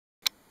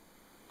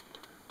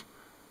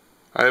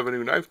I have a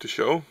new knife to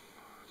show.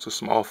 It's a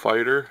small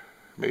fighter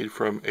made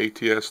from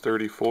ATS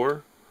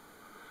 34,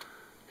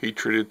 heat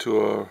treated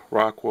to a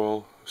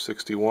Rockwell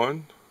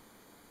 61.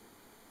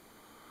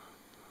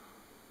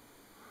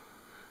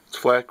 It's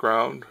flat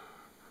ground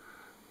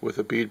with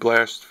a bead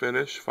blast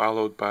finish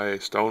followed by a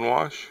stone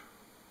wash.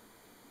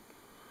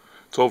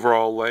 Its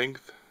overall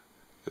length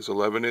is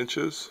 11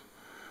 inches.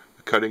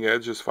 The cutting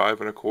edge is 5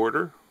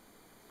 1/4.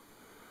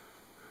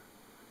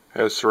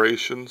 Has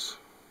serrations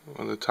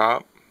on the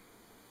top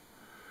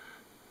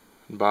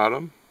and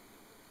bottom.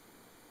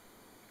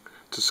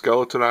 It's a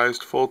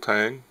skeletonized full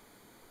tang.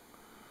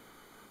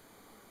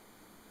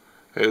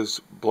 Has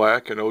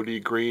black and OD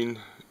green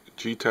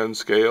G10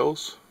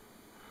 scales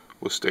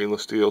with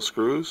stainless steel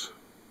screws.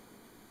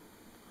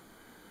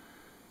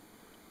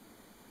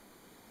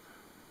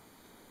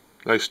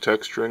 Nice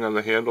texturing on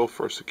the handle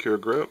for a secure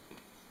grip.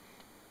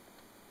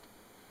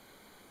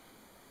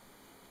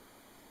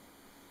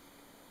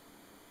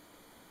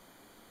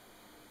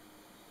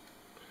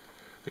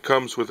 It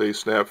comes with a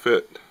snap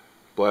fit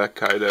black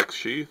Kydex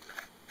sheath,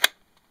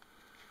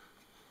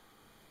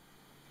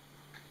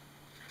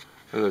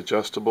 an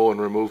adjustable and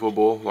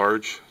removable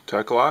large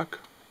tech lock.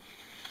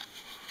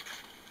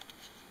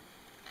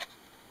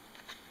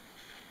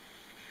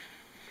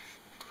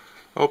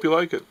 I hope you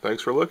like it.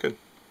 Thanks for looking.